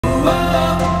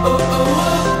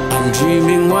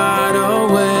dreaming wide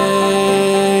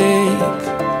awake.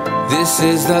 This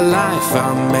is the life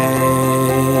I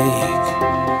make.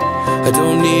 I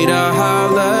don't need a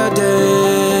holiday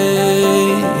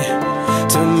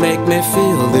to make me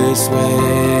feel this way.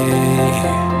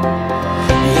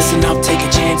 Listen up, take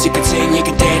a chance, you can sing, you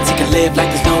can dance, you can live like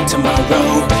there's no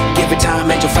tomorrow. Give it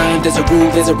time and you'll find there's a rule,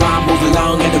 there's a rhyme, move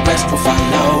along and the rest will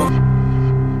follow.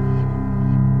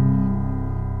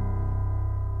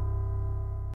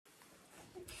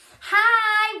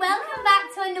 Hi, welcome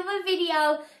back to another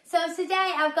video. So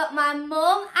today I've got my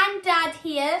mum and dad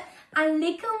here and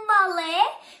little Molly,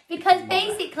 because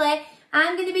basically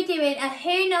I'm going to be doing a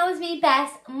Who Knows Me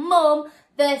Best Mum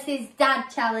versus Dad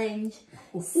challenge.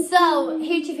 So, who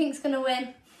do you think's going to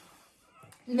win?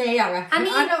 Me, I reckon. I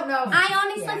mean, I don't know. I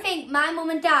honestly think my mum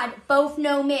and dad both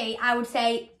know me, I would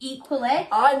say, equally.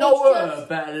 I know her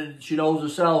better than she knows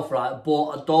herself, right? But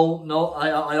I don't know.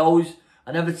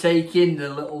 I never take in the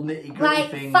little nitty gritty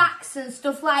Like things. facts and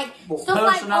stuff like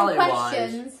on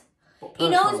questions. He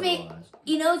knows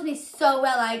me so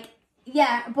well, like,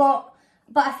 yeah, but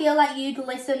I feel like you'd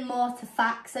listen more to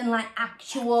facts and like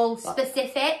actual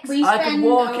specifics. I could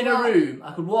walk in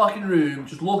a room,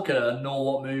 just look at her and know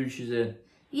what mood she's in.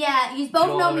 Yeah, you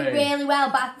both know me really well,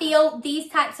 but I feel these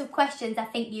types of questions, I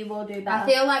think you will do better. I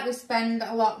feel like we spend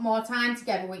a lot more time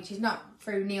together, which is not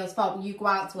through Neil's fault, but you go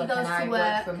out to work and I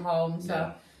work from home,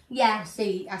 so yeah. I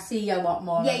see you a lot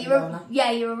more. Yeah,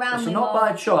 you're around So me not more.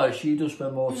 by choice, she does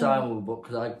spend more time with me, but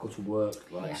because I go to work.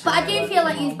 Like, But I do feel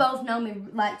like you both know me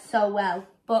like so well.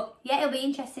 But yeah, it'll be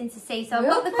interesting to see. So I've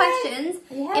got the questions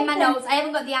in my notes. I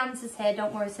haven't got the answers here,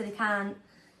 don't worry, so they can't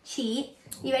cheat.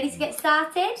 You ready to get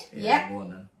started? Yep.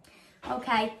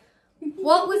 Okay.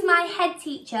 What was my head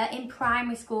teacher in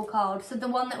primary school called? So the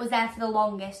one that was there for the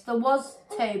longest. There was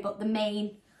two, but the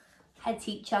main head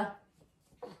teacher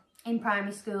in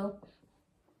primary school.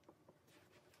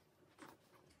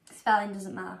 Spelling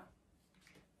doesn't matter.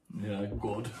 Yeah,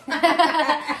 good.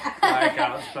 I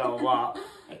can't spell that.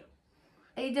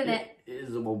 Have you done it? It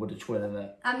is the one with the twin in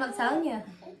it. I'm not telling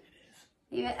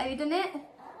you. Have you done it?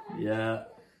 Yeah.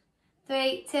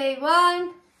 3, 2,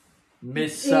 1.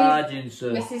 Miss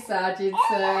Sargentson. Mrs.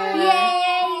 Sargentson.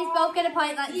 Yay! You both get a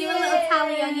point. Like, do a little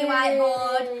tally on your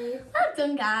whiteboard. Well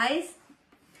done, guys.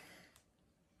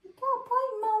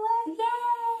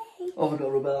 Yay! Oh, I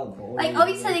got Rebel. Like,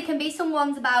 obviously there can be some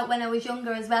ones about when I was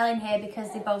younger as well in here,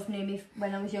 because they both knew me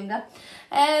when I was younger.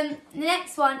 The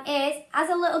next one is, as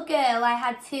a little girl I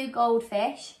had 2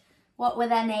 goldfish. What were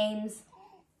their names?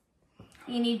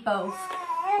 You need both.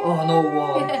 Oh, no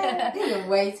one. These are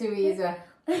way too easy.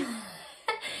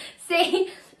 See,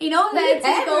 he knows they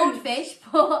had 2 goldfish,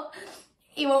 but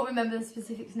he won't remember the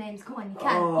specific names. Come on, you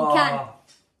can. Oh. You can.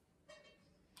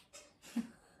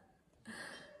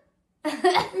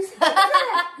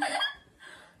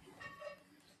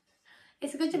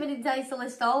 It's a good job I didn't tell you to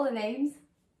list all the names.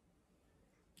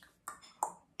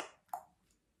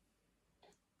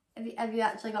 Have you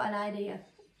actually got an idea?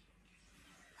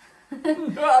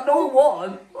 I know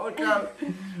one. Okay.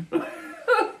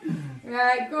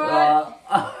 Right, go on.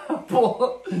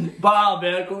 Barbie,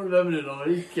 I can't remember the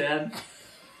noise, Ken.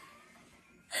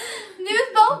 They was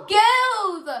both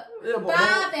girls! Yeah,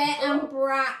 Barbie and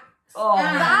Brat. Oh,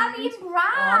 Barbie and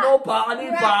Brad! I know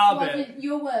Barbie. Wasn't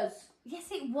yours. Yes,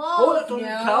 it Oh, was. that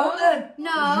doesn't count then.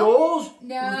 No. It was yours.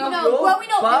 No. No, Yours. growing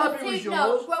up Barbie there was was 2.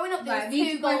 yours. No, growing up there Right, was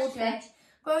these 2 goldfish. questions.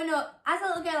 Growing up, as a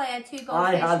little girl, I had 2 goldfish.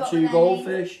 I had What 2 were their names?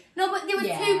 goldfish. No, but there was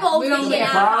Yeah, 2 we goldfish only in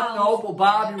had our Barbie, house. no, but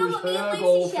Barbie No, was but me her and Lucy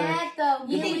goldfish. shared though. You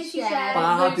Me and did Lucy share. shared.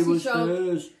 Barbie Lucy was chose-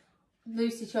 hers.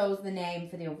 Lucy chose the name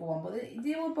for the other one, but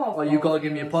they were both. Well, you've got to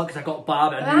give me a point because I got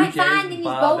Barbie. I knew Right, James fine, was then you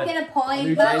Barbie. both get a I knew point.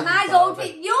 James Well, was my Barbie.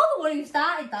 goldfish, you're the one who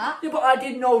started that. Yeah, but I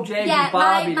didn't know James Yeah, was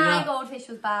Barbie. my goldfish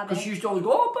was Barbie. Because she used to always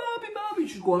go, oh, Barbie.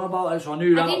 She's going on about it, so I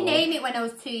knew that. I did one. name it when I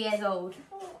was 2 years old.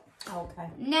 Okay.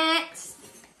 Next.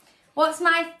 What's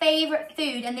my favourite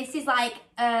food? And this is like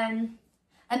a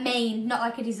main, not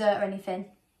like a dessert or anything.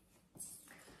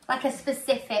 Like a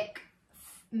specific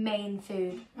main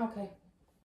food. Okay.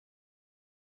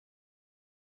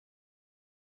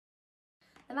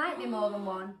 There might be more than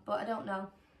one, but I don't know.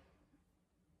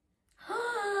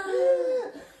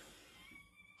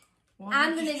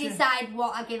 I'm gonna decide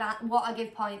what I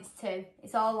give points to.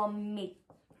 It's all on me.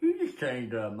 You just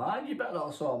changed her mind. You better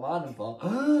not saw mine and thought.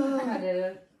 I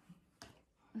didn't.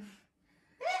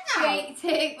 3,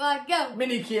 2, 1, go.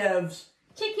 Mini Kievs.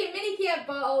 Chicken mini Kiev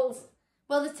balls.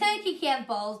 Well, the turkey Kiev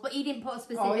balls, but you didn't put a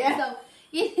specific. Oh, yeah. So,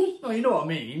 you, Oh, you know what I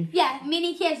mean. yeah,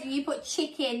 mini Kievs, and you put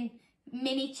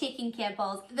mini chicken Kiev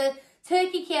balls. The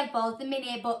turkey Kiev balls, the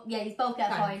mini, but yeah, you both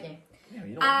get a point. Thank you. Yeah,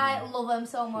 you know I love them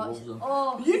so much. Them.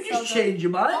 Oh, You so just good. changed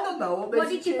your mind on that. What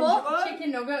did you put?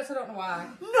 Chicken nuggets, I don't know why.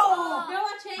 No! No,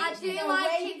 I changed I it. do way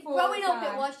like chicken. before Growing up,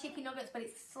 time. it was chicken nuggets, but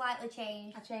it's slightly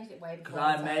changed. I changed it way before. Because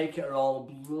I time. make it all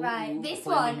Right, this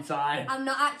flaming one, time. I'm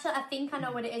not actually, I think I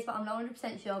know what it is, but I'm not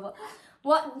 100% sure. But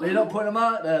what? You're not putting them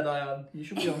out there, Diane. You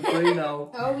should be on 3 now.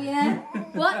 Oh, yeah.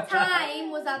 What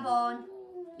time was I born?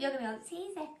 You're gonna go, it's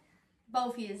easy.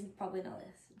 Both of you probably know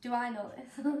this. Do I know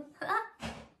this?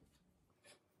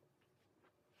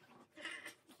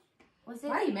 Was it?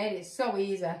 Why you made it so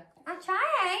easy? I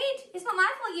tried. It's not my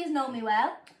fault you know me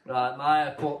well. Right,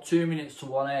 Maya put 2 minutes to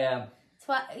 1 a.m.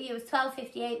 It was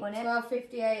 12:58, wasn't it?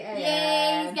 12:58 a.m.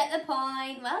 Yes, get the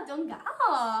point. Well done, guys.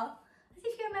 Oh, as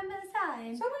if you remember the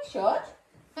time. Someone should.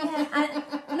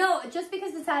 Yeah, no, just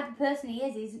because the type of person he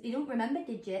is, he don't remember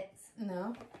digits.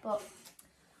 No. But,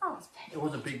 oh. It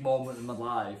was a big moment in my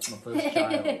life, my first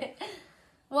child.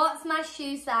 What's my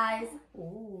shoe size?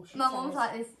 Ooh, she My says. mum's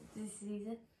like, this is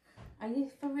easy. Are you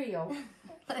for real?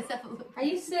 Let's have a look. Are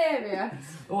you serious?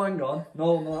 Oh, hang on.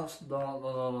 No, that's...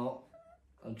 No.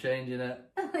 I'm changing it.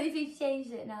 If you've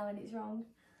changed it now and it's wrong.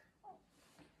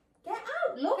 Get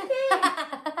out, look it.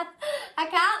 I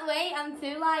can't wait, I'm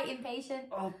too, impatient.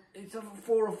 Oh, it's a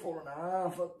 4 or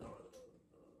 4.5.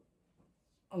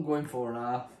 I'm going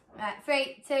 4.5. Right,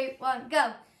 3, 2, 1,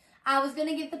 go. I was going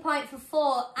to give the point for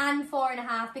 4 and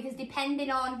 4.5 because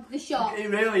depending on the shot. It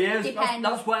really is. Depends.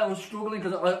 That's why I was struggling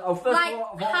because I first Like,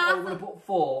 thought I was going to put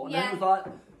 4, and then it was like,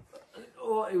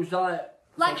 oh, it was like.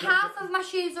 Like half of my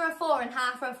shoes are a 4 and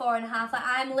half are a 4.5. Like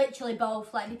I'm literally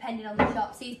both, depending on the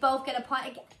shot. So you both get a point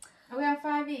again. Are we on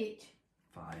 5 each?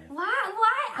 5. Why?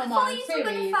 Come I on, thought you too were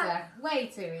gonna easy. find- Way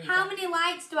too easy. How many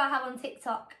likes do I have on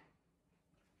TikTok?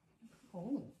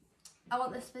 Oh. I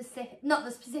want the specific, not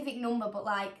the specific number, but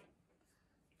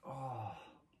Oh.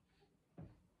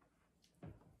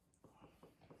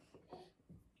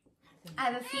 I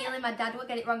have a feeling my dad will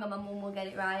get it wrong and my mum will get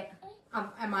it right.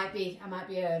 I might be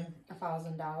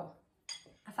 1,000 out.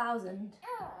 1,000?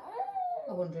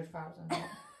 100,000 out.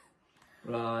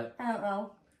 Right. I don't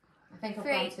know. I think I've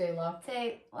 3, gone too low.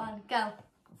 2, 1, go.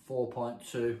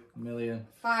 4.2 million.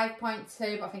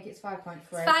 5.2, but I think it's 5.3.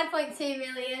 It's 5.2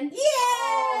 million.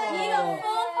 Yeah! You got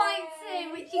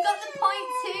 4.2, which you got the point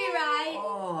 2 right.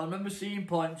 Oh, I remember seeing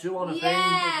 0.2 on a thing. Yeah.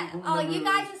 I couldn't Oh, remember you if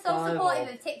guys it are was so 5 supportive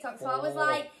or of TikTok, so I 4. was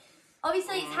like,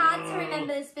 obviously it's hard to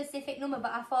remember the specific number,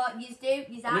 but I thought you do.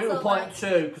 You I knew it was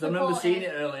 0.2 because I remember seeing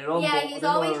it earlier on. Yeah, but I you didn't know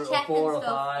always whether it was check 4 and or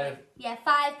stuff. 5. Yeah,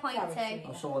 5.2,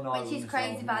 I'm so annoyed which with is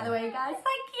crazy, myself by the now. way, guys. Thank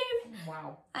you.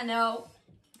 Wow. I know.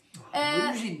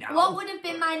 Losing now. What would have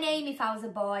been my name if I was a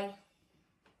boy?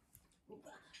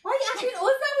 Why are you asking us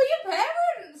that with your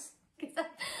parents? 'Cause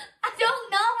I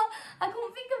don't know. I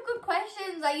couldn't think of good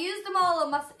questions. I used them all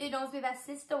on my, my best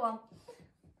sister one.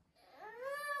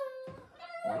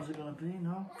 What was it going to be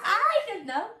now? I don't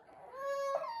know.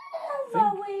 Think.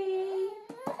 Bowie.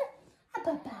 A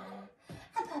papa.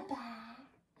 A papa.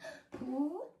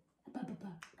 Pooh. A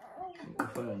papa. I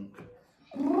think.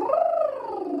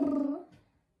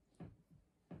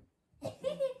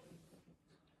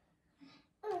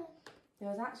 There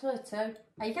was actually 2.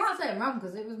 You can't say it wrong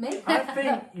because it was me. I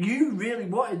think you really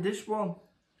wanted this one.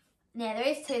 Yeah, there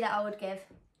is 2 that I would give.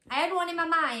 I had one in my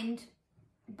mind,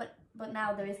 but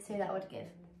now there is 2 that I would give.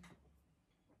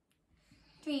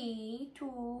 3,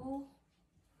 2,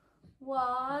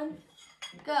 1,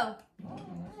 go.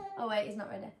 Oh wait, he's not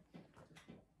ready.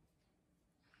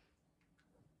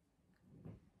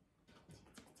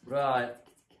 Right.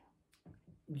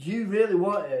 You really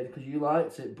wanted, because you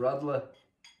liked it, Bradley.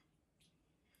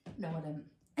 No, I didn't.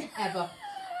 Ever.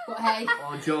 But hey.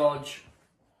 Or George.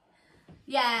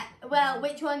 Yeah, well,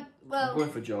 which one? I'm Well, going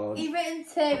for George. you've written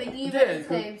 2 and you've Yeah,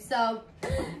 written 2, so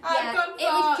I've yeah, gone it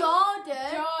was for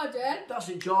Jordan. Jordan. That's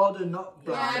it, Jordan, not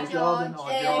Bradley. Yeah, Jordan George.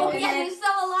 or Oh George. yeah, they're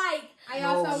so alike. I No,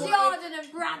 also no. wanted, Jordan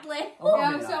and Bradley. I Oh,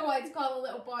 also wanted to call the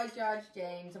little boy George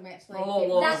James, and we actually Oh,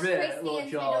 look, That's a bit, Christian's look,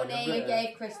 middle George, a name. we bit.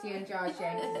 gave Christian George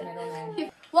James his middle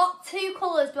name. What 2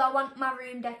 colours do I want my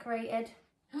room decorated?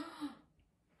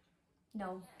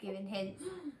 No, giving hints.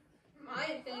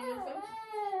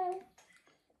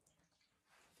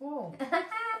 Oh.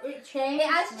 It changed. It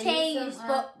has changed, recently.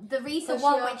 but the recent For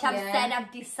one sure, which I've yeah. said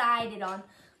I've decided on,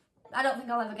 I don't think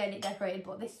I'll ever get it decorated,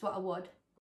 but this is what I would.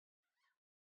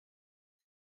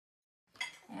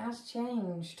 It has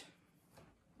changed.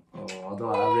 Oh, I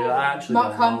don't I actually Not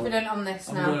don't confident on this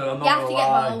know. now. I'm You not have to gonna get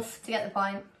lie. both to get the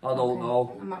point. I don't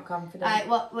know. I'm not confident. Alright,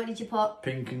 what did you put?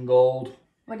 Pink and gold.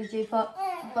 What did you put?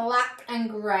 Black and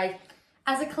grey.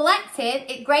 As a collective,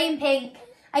 it's grey and pink.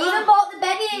 I even bought the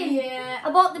bedding. Yeah. I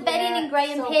bought the bedding in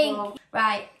grey and so pink. cool.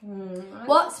 Right.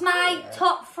 What's my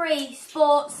top 3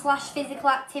 sports/physical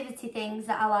activity things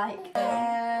that I like?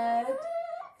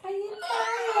 Are you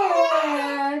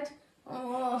tired?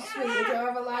 Oh, sweet. Do you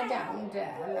ever lie down?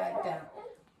 Lie down.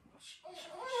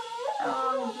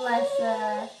 Oh, bless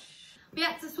her. We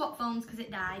had to swap phones because it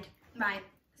died. Right.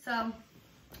 So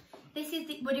this is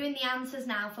we're doing the answers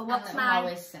now for what's my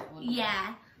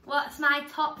what's my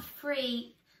top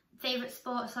 3 favourite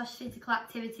sports/physical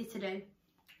activity to do.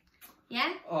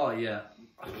 Yeah? Oh, yeah.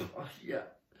 Yeah.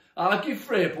 I'll give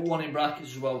 3, put 1 in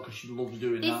brackets as well because she loves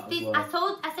doing that as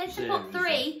well. I said to put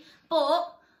 3,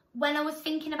 but when I was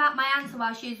thinking about my answer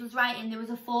while she was writing, there was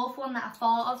a 4th one that I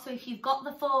thought of. So if you've got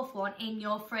the 4th one in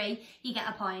your 3, you get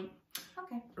a point.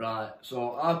 Okay. Right,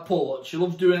 so I put what she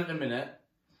loves doing at the minute,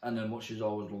 and then what she's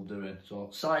always loved doing. So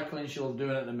cycling, she loves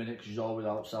doing at the minute because she's always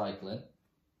out cycling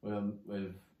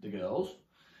with the girls.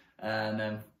 And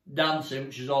then dancing,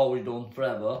 which she's always done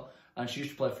forever. And she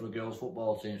used to play for the girls'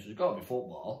 football team, so it's got to be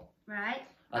football. Right.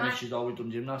 And then she's always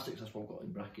done gymnastics, that's what I've got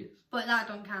in brackets. But that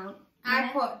don't count. I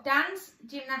put dance,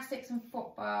 gymnastics and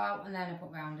football, and then I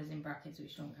put rounders in brackets,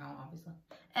 which don't count, obviously.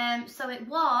 So it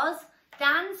was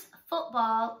dance,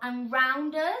 football and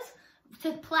rounders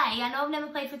to play. I know I've never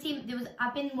played for a team.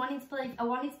 I wanted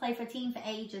to play for a team for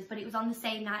ages, but it was on the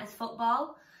same night as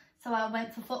football. So I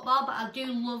went for football, but I do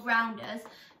love rounders.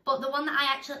 But the one that I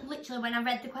actually, literally, when I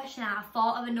read the question out, I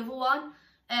thought of another one,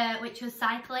 which was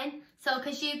cycling. So,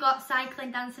 because you got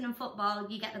cycling, dancing and football,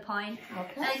 you get the point.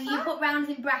 Okay. And you put rounds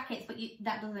in brackets, but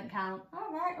that doesn't count.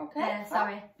 All right, okay. Yeah,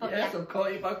 sorry. But Yes, I've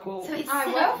caught you back quote. So it's I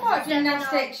will for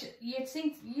gymnastics. You'd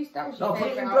think that was your No, put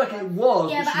it in favourite. bracket, it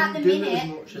was, yeah, but she at the didn't do it as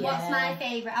minute, much. what's my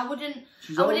favourite? I wouldn't She's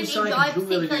enjoy always saying she doesn't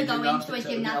really particularly do going to a gymnastics. I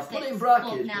gymnastics put it in club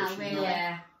brackets, now, but she's really. not.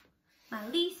 Yeah. My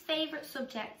least favourite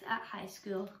subject at high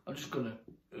school. I'm just gonna.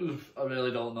 I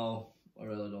really don't know. I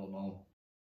really don't know.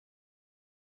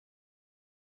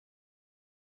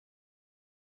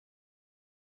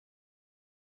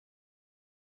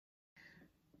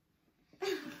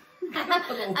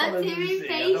 I'm too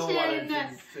impatient.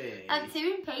 I'm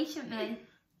too impatient, man.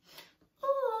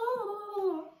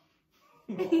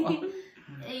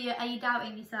 Are you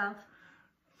doubting yourself?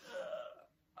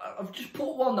 I've just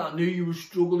put one that I knew you were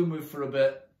struggling with for a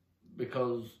bit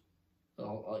because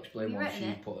I'll explain why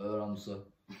she put her answer.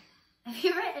 Have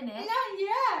you written it? Not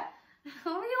yet.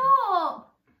 Hurry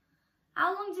up!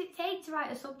 How long does it take to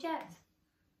write a subject?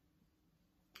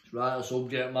 It's right, a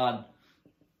subject, man.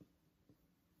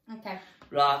 Okay.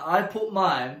 Right, I put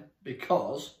mine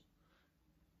because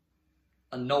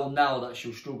I know now that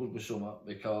she'll struggle with something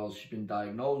because she's been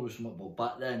diagnosed with something, but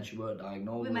back then she weren't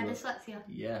diagnosed With with it. dyslexia?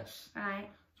 Yes. Right.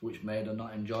 Which made her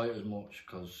not enjoy it as much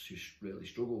because she really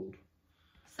struggled.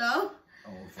 So?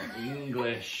 Oh, for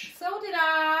English. So did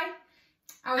I.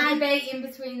 I was debating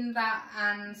between that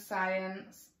and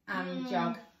science and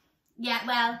jog. Yeah,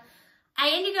 well,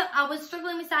 I was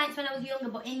struggling with science when I was younger,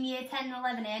 but in year 10 and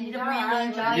 11 I ended up really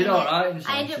enjoying it. You did alright in I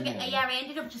science,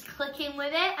 ended up just clicking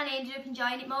with it and I ended up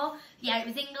enjoying it more. Yeah, it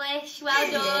was English,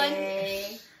 well done.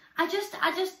 Yay. I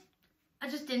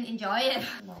just didn't enjoy it.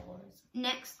 No worries.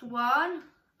 Next one.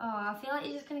 Oh, I feel like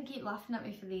you're just going to keep laughing at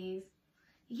me for these.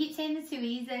 You keep saying they're too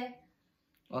easy.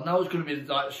 Well, now it's going to be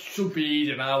like super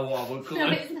easy now. What No,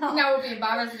 it's not. Now we'll be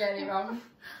embarrassed getting it wrong.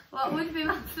 What was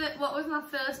my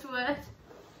first word?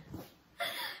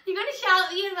 You're going to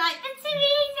shout at you like, it's too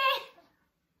easy.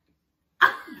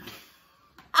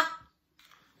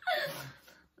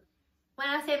 When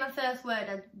I say my first word,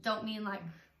 I don't mean like,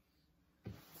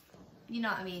 you know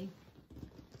what I mean.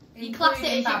 You class it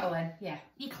as babbling, yeah.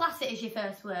 You class it as your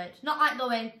first word. Not like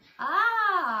going,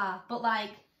 but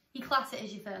like, you class it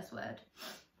as your first word.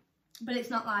 But it's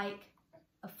not like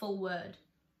a full word.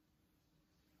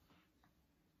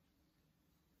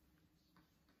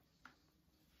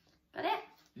 Got it?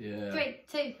 Yeah. 3,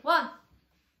 2, 1.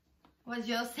 What does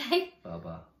yours say?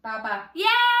 Baba. Baba. Yeah,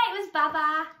 it was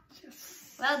Baba. Yes.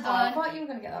 Well Oh, I done. thought you were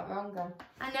going to get that wrong then.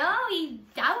 I know, he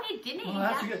doubted, didn't he?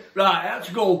 I had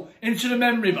to go into the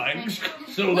memory banks.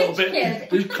 So a little Which bit. kid?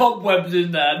 There's cobwebs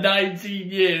in there.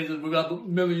 19 years, and we've had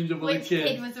millions of other Which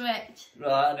kids. kid was which?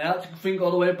 Right, and I had to think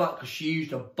all the way back because she used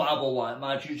to babble like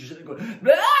mad. She used to sit there going,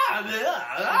 blah, blah,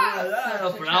 blah,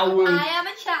 blah, for hours. I am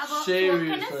a chatterbox, Seriously.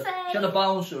 what can I say? She had a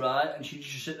bouncer, right, and she'd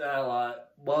just sit there like,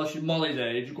 while she's Molly's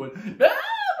age, going, blah,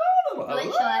 blah, blah,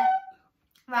 Literally.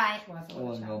 Right.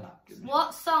 Oh, no.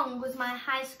 What song was my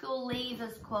high school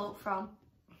leavers quote from?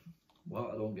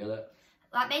 What? I don't get it.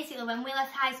 Like basically when we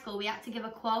left high school we had to give a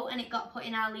quote and it got put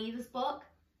in our leavers book.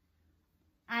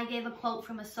 I gave a quote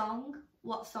from a song.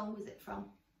 What song was it from?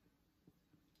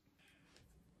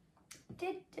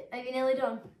 Are you nearly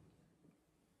done?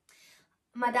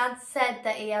 My dad said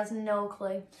that he has no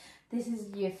clue. This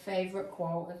is your favourite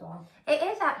quote as well. It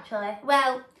is actually.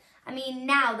 Well, I mean,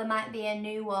 now there might be a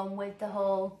new one with the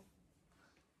whole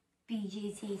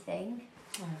BGT thing.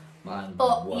 Mine's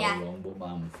But, well yeah. wrong, but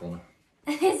mine's funny.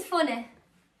 It's funny.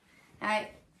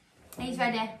 Alright. He's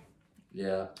ready.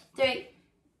 Yeah. 3,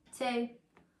 2,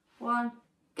 1,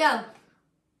 go.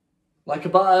 Like a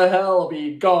bat of hell, I'll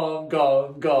be gone,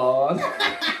 gone, gone.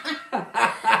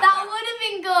 That would have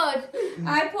been good.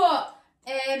 I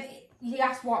put, you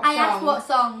asked what I song? asked what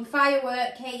song.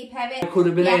 Firework, Katy Perry. I could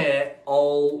have been Yeah. here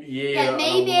all year. Yeah, and I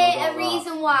maybe wouldn't have a got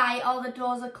reason why all the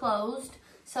doors are closed,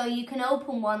 so you can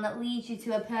open one that leads you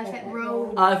to a perfect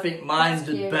room. that. I think mine's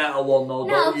That's the cute. better one though,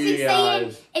 No, don't because you it's saying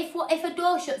guys? if a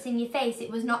door shuts in your face, it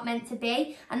was not meant to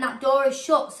be, and that door is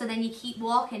shut, so then you keep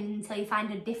walking until you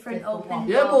find a different open one.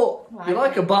 Yeah, door. but you're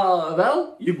like a bat out of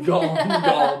hell. You've gone,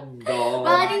 gone, gone. Well,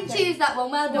 I didn't choose that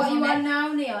one. Well What are done. you Nick. on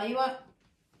now, Neil? You want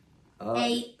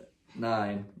 8,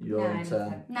 9. You're on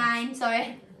 10. 9,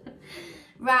 sorry.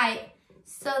 Right,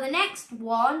 so the next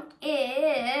one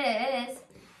is,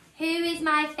 who is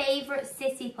my favourite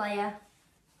City player?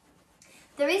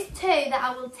 There is 2 that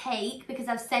I will take because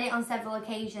I've said it on several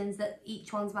occasions that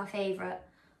each one's my favourite.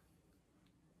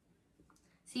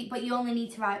 So, but you only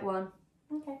need to write one.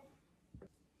 Okay.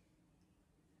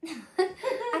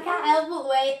 I can't help but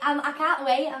wait. I can't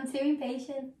wait. I'm too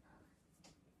impatient.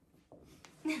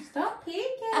 Stop peeking.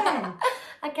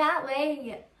 I can't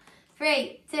wait.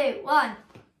 3, 2, 1.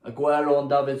 Aguero and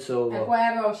David Silva.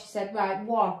 Aguero, she said, right,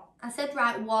 1. I said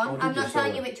write one. What did I'm you not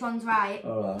telling say? you which one's right.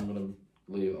 Alright, I'm going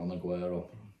to leave it on Aguero.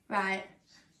 Right.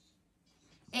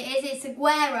 It's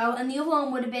Aguero, and the other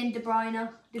one would have been De Bruyne,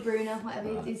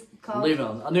 whatever it's called. Leave it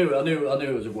on. I knew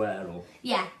it was Aguero.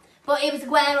 Yeah, but it was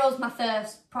Aguero's my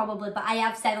first, probably. But I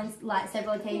have said on like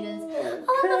several occasions,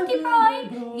 oh, I love De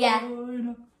Bruyne. Yeah.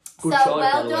 Good So, choice,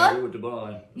 well by the done. way, with De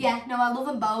Bruyne. Yeah, no, I love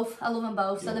them both. I love them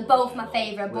both. So they're both my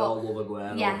favourite. We all But love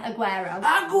Aguero. yeah, Aguero.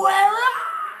 Aguero!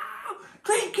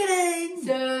 Clink it in!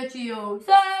 Sergio.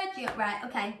 Right,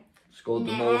 okay. Scored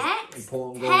the most Next,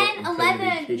 important goal 10, in Premier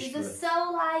 11. League These history. are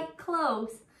so like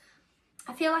close.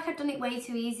 I feel like I've done it way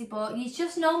too easy, but you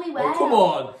just know me well. Oh, come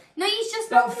on. No, you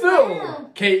just know That me film,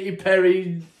 well. Katy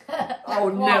Perry, I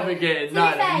would never get it. To be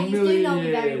Not fair, in a you do million know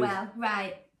me very years. well.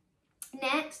 Right.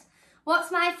 Next,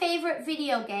 what's my favourite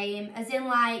video game? As in,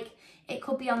 like, it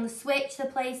could be on the Switch, the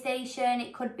PlayStation,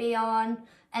 it could be on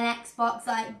an Xbox.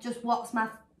 Like, just what's my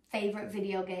favourite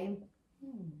video game?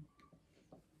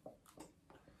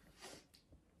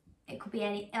 It could be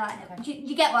any. Like,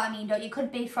 you get what I mean, don't you? It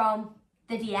could be from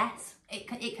the DS. It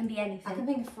can be anything. I can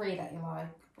think of 3 that you like.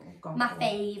 I've gone My for.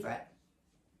 favourite.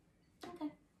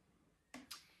 Okay.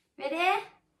 Ready?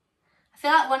 I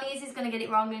feel like one of you is going to get it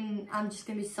wrong and I'm just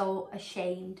going to be so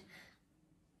ashamed.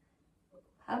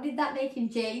 How did that make him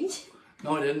change?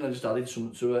 No, I didn't. I just added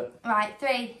something to it. Right,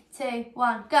 3, 2,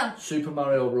 1, go. Super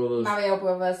Mario Brothers. Mario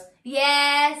Brothers.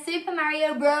 Yeah, Super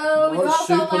Mario Bros. No, You it's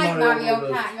also Super like Mario Mario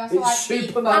Brothers. Kart. You also It's like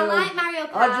Super FIFA. Mario. I like Mario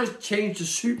Kart. I just changed to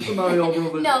Super Mario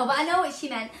Brothers. No, but I know what she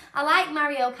meant. I like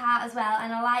Mario Kart as well,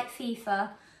 and I like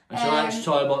FIFA. And she likes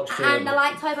Toy Box too. And I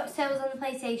like Toy Box Tales on the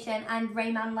PlayStation and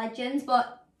Rayman Legends,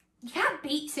 but you can't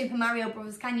beat Super Mario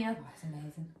Bros, can you? Oh, that's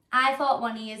amazing. I thought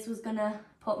one of you was gonna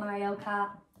put Mario Kart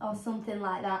or something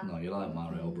like that. No, you like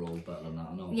Mario Bros better than that,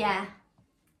 I know. Yeah.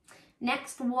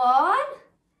 Next one.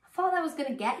 I thought that was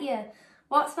gonna get you.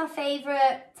 What's my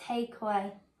favourite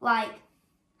takeaway? Like,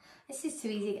 this is too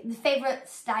easy. The favourite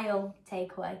style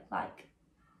takeaway, like,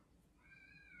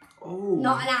 Oh.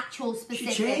 not an actual She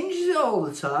specific. changes it all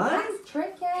the time. That's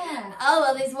tricky. Oh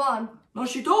well, there's one. No,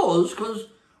 she does, because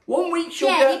one week she'll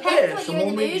Yeah, it get depends this, what and you're in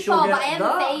one the week mood she'll for, get but I have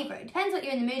that. a favourite. It depends what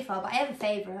you're in the mood for, but I have a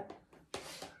favourite.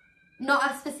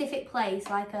 Not a specific place,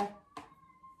 like a...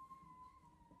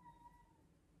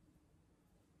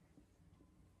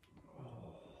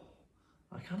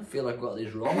 I kind of feel like I got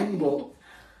this wrong, but...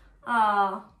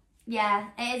 Oh, yeah,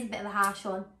 it is a bit of a harsh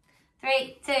one.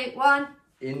 3, 2, 1.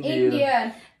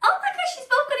 Indian. Oh my gosh, she's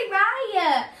both got it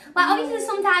right. Like, obviously,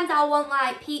 sometimes I'll want,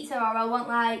 like, pizza or I want,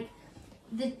 like,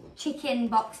 the chicken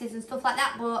boxes and stuff like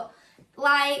that. But,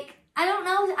 like, I don't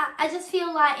know. I just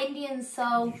feel like Indian's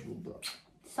so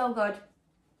good.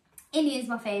 Indian's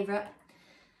my favourite.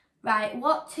 Right,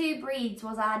 what 2 breeds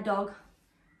was our dog?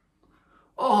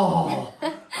 Oh,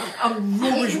 I'm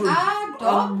rubbish with our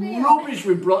dog, I'm Neil. rubbish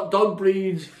with dog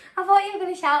breeds. I thought you were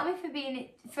going to shout at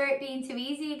me for it being too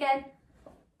easy again.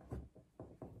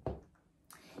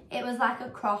 It was like a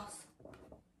cross.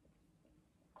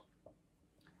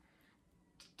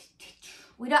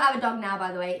 We don't have a dog now,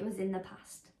 by the way. It was in the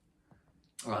past.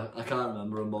 I can't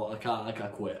remember them, but I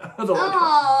can't quit. I don't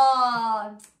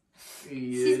Oh,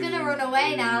 she's gonna run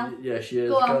away now. Yeah, she is.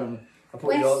 Go on.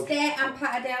 Westie and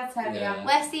Patterdale Terrier. Yeah.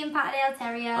 Westie and Patterdale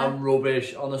Terrier. I'm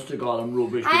rubbish. Honest to God, I'm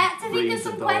rubbish. I had to think of breeds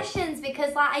some dogs. questions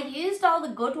because like I used all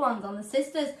the good ones on the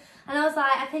sisters, and I was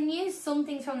like, I can use some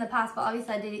things from the past, but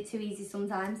obviously I did it too easy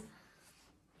sometimes.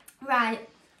 Right.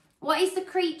 What is the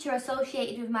creature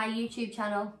associated with my YouTube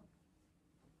channel?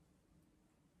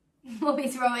 Mummy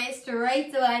throw it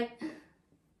straight away.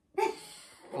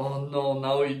 Oh no,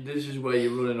 now this is where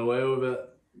you're running away with it.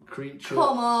 Creature.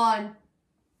 Come on.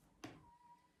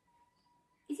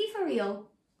 Is he for real?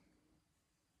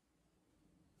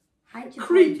 Hide your phone just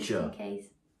Creature? in case.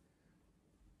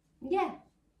 Yeah.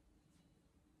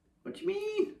 What do you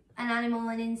mean? An animal,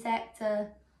 an insect,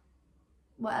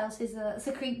 what else is there? It's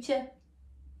a creature.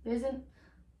 There isn't.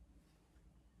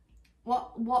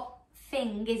 What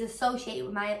thing is associated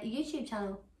with my YouTube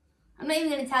channel? I'm not even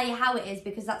going to tell you how it is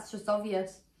because that's just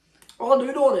obvious. Oh, I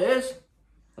do know what it is.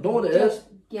 I know what it is.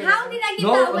 Yeah. How did I get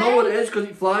No, that I away? know what it is because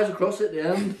it flies across at the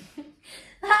end.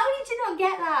 How did you not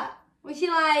get that? Was she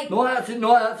like... No, I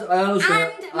honestly.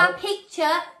 And my picture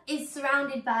is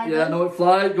surrounded by Yeah, them. no, it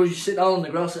flies because you sit down on the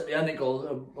grass at the end. It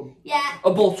goes Yeah.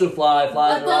 a butterfly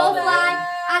flies A around. it. butterfly.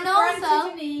 And Auntie also,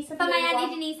 Denise, a for my blue Auntie one.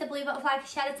 Denise, a blue butterfly, because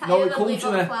she had a tattoo No, of it a blue comes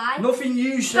to me. butterfly. Nothing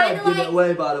you said Kinda give like- it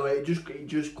away. By the way, it just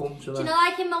comes to me. Do you know,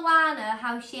 like in Moana,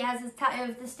 how she has a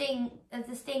tattoo of the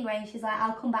stingray, and she's like,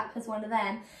 "I'll come back as one of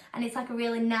them," and it's like a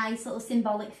really nice little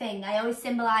symbolic thing. I always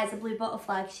symbolise a blue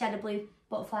butterfly because she had a blue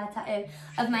butterfly tattoo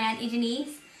of my Auntie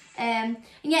Denise. And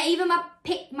yeah, even my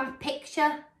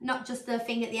picture, not just the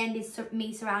thing at the end, is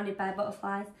me surrounded by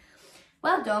butterflies.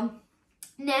 Well done.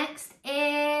 Next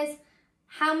is,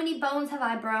 how many bones have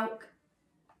I broke?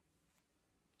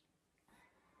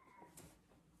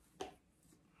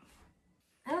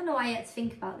 I don't know why I had to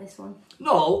think about this one.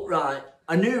 No, right.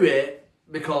 I knew it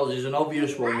because it's an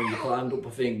obvious one when you climbed up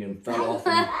a thing and fell off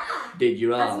and did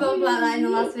your I arm. spoke about that in the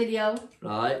last video.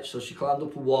 Right, so she climbed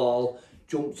up a wall,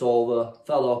 jumped over,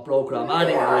 fell off, broke her arm. I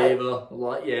didn't believe her. I'm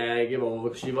like, yeah, give over.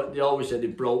 Because they always said they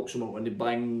broke something when they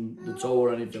banged the toe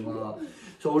or anything like that.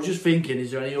 So I was just thinking,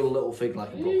 is there any other little thing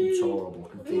like a broken toe or a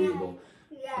broken finger? But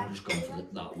I've just gone for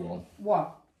that one.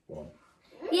 What?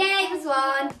 Yeah, it was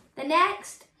one. The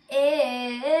next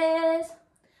is,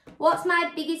 what's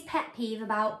my biggest pet peeve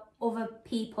about other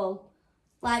people?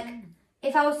 Like,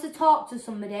 if I was to talk to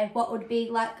somebody, what would be,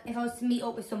 like, if I was to meet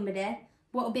up with somebody,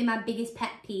 what would be my biggest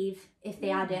pet peeve if they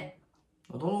had it?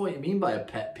 I don't know what you mean by a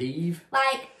pet peeve.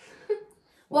 Like, What's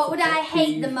what would a pet I hate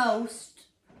peeve? the most?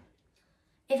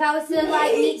 If I was to,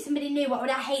 like, meet somebody new, what would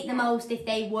I hate the most if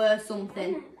they were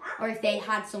something? Or if they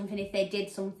had something, if they did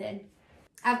something?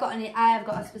 I have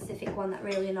got a specific one that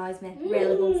really annoys me,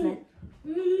 really bugs me.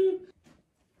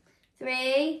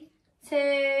 3,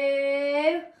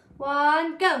 2,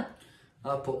 1, go.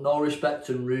 I put no respect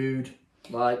and rude.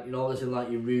 Like, you know, listen, like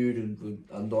you're rude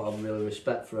and don't have really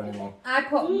respect for anyone. I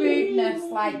put rudeness,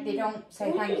 like they don't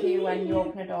say thank you when you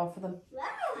open a door for them.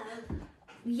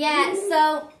 Yeah,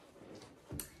 so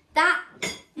that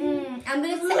I'm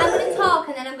gonna talk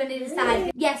and then I'm gonna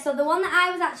decide. Yeah, so the one that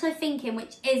I was actually thinking,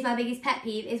 which is my biggest pet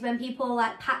peeve, is when people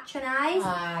like patronise.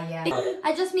 Ah, yeah.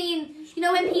 I just mean, you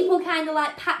know, when people kind of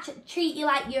like treat you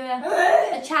like you're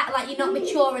a chat, like you're not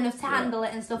mature enough to handle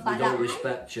it and stuff like They don't that.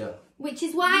 respect you. Which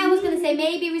is why I was gonna say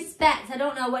maybe respect. I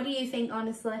don't know. What do you think,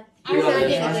 honestly? Be honest, I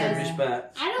Yeah. said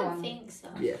respect. I don't think so.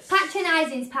 Yes.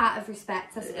 Patronising is part of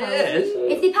respect, I suppose. It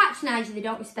is. If they patronise you, they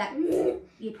don't respect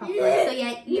you properly. So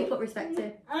yeah, you put respect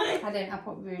too. I didn't, I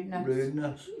put rudeness.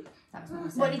 Rudeness. That's what I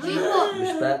said. What did you put?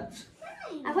 Respect.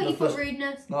 I thought you put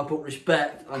rudeness. No, I put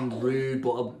respect and rude,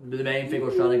 but the main thing I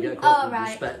was trying to get across Oh, was right.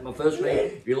 respect. My first thing,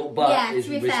 if you look back, Yeah, is to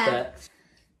be fair. respect.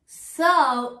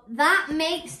 So that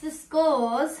makes the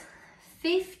scores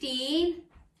 15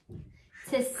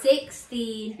 to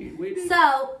 16.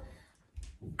 So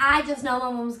I just know my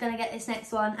mum's gonna get this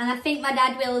next one, and I think my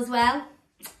dad will as well.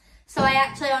 So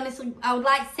honestly, I would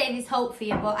like to say this hope for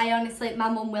you, but my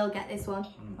mum will get this one.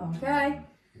 Okay.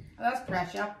 Well, that's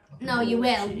pressure. No, you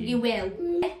will. You will.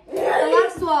 The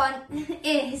last one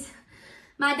is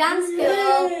my dance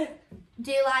school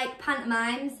do like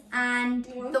pantomimes, and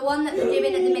the one that they're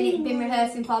doing at the minute, been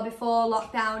rehearsing for before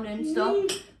lockdown and stuff.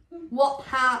 What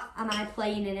part am I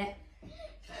playing in it?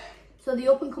 So the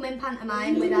up and coming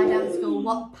pantomime with our dance school,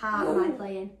 what part am I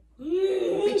playing?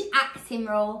 Which acting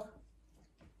role?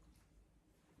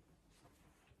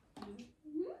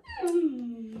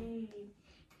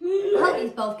 I hope you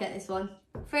both get this one.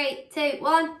 3, 2,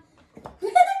 1.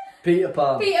 Peter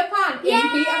Pan. Peter Pan. Yeah, In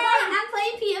Peter Pan. I'm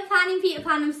playing Peter Pan in Peter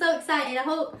Pan. I'm so excited. I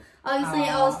Obviously,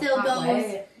 it all still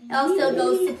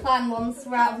goes to plan once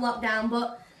we're out of lockdown.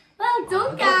 But well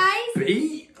done, guys.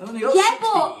 Beat. Only got Yeah,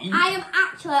 but 16. I am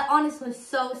actually, honestly,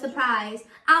 so surprised.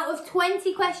 Out of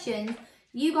 20 questions,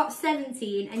 you got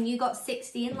 17 and you got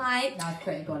 16. Like, That's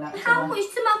pretty good, actually. how much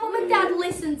do my mum and dad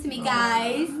listen to me,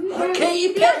 guys?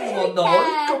 Katy Perry one though.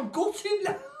 I'm gutting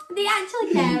now. They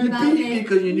actually care You about beat me me.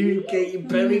 because you knew Katy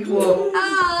Perry club.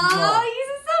 Oh,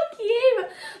 you're so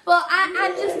cute. But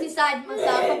I've just decided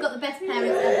myself, I've got the best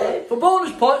parents ever. For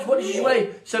bonus points, what did she weigh?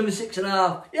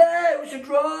 7'6½". Yeah, it was a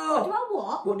draw. Do I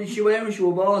what? What did she weigh when she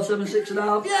was born?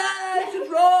 7'6½". Yeah, it's a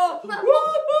draw. My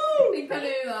Woohoo! Think I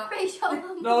knew that. Pretty sure my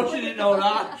mum- No, she didn't know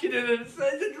that. She didn't. It's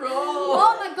a draw.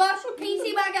 Oh my gosh, can you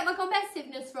see where I get my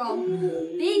competitiveness from?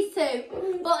 These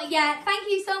two. But yeah, thank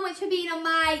you so much for being on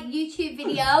my YouTube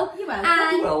video. You're welcome.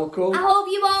 And Welcome. I hope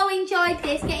you all enjoyed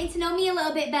this, getting to know me a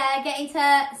little bit better, getting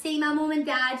to see my mum and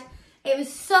dad. It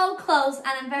was so close and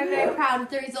I'm very, very proud of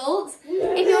the results.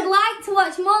 If you would like to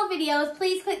watch more videos,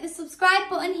 please click the subscribe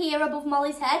button here above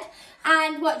Molly's head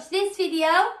and watch this video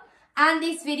and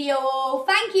this video.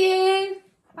 Thank you.